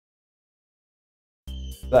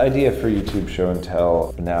The idea for YouTube Show and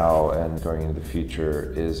Tell now and going into the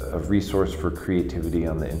future is a resource for creativity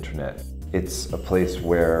on the internet. It's a place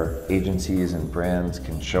where agencies and brands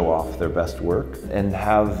can show off their best work and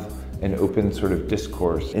have an open sort of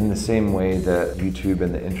discourse in the same way that YouTube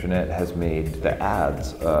and the internet has made the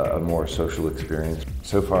ads a more social experience.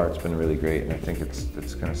 So far it's been really great, and I think it's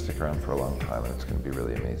going to stick around for a long time, and it's going to be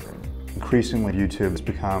really amazing. Increasingly, YouTube has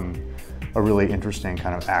become a really interesting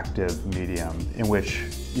kind of active medium in which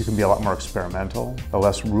you can be a lot more experimental,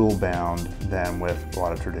 less rule-bound than with a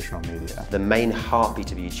lot of traditional media. The main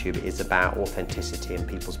heartbeat of YouTube is about authenticity and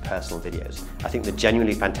people's personal videos. I think the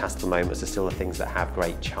genuinely fantastical moments are still the things that have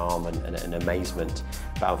great charm and amazement,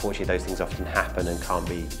 but unfortunately those things often happen and can't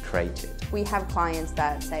be created. We have clients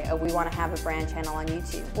that say, oh, we want to have a brand channel on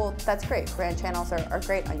YouTube. Well, that's great. Brand channels are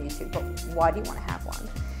great on YouTube, but why do you want to have one?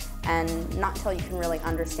 And not until you can really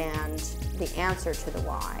understand the answer to the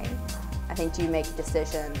why, I think, do you make a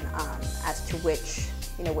decision as to which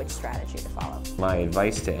strategy to follow. My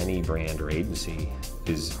advice to any brand or agency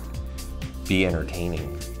is be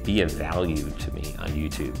entertaining, be of value to me on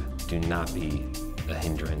YouTube. Do not be a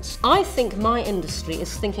hindrance. I think my industry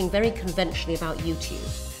is thinking very conventionally about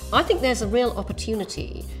YouTube. I think there's a real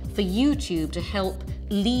opportunity for YouTube to help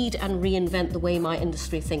lead and reinvent the way my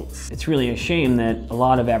industry thinks. It's really a shame that a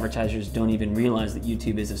lot of advertisers don't even realize that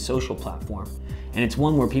YouTube is a social platform. And it's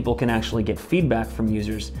one where people can actually get feedback from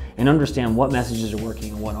users and understand what messages are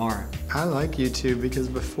working and what aren't. I like YouTube because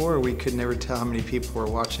before we could never tell how many people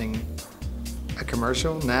were watching a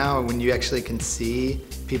commercial. Now when you actually can see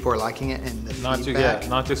people are liking it and the feedback.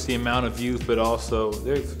 Not just the amount of views, but also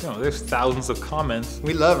there's thousands of comments.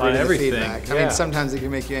 We love reading everything. The feedback. I mean, sometimes it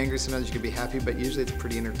can make you angry, sometimes you can be happy, but usually it's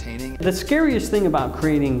pretty entertaining. The scariest thing about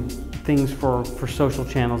creating things for social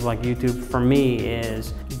channels like YouTube for me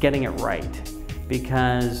is getting it right.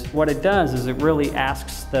 Because what it does is it really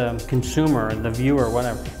asks the consumer, the viewer,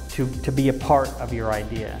 whatever, to be a part of your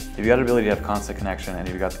idea. If you've got the ability to have constant connection, and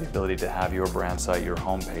you've got the ability to have your brand site, your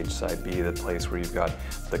homepage site be the place where you've got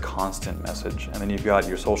the constant message, and then you've got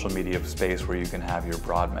your social media space where you can have your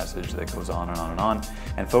broad message that goes on and on and on,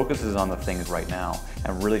 and focuses on the things right now,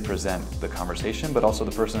 and really present the conversation, but also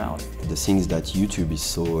the personality. The thing is that YouTube is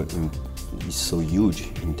so huge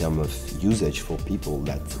in terms of usage for people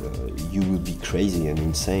that you would be crazy and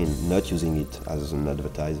insane not using it as an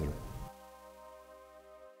advertiser.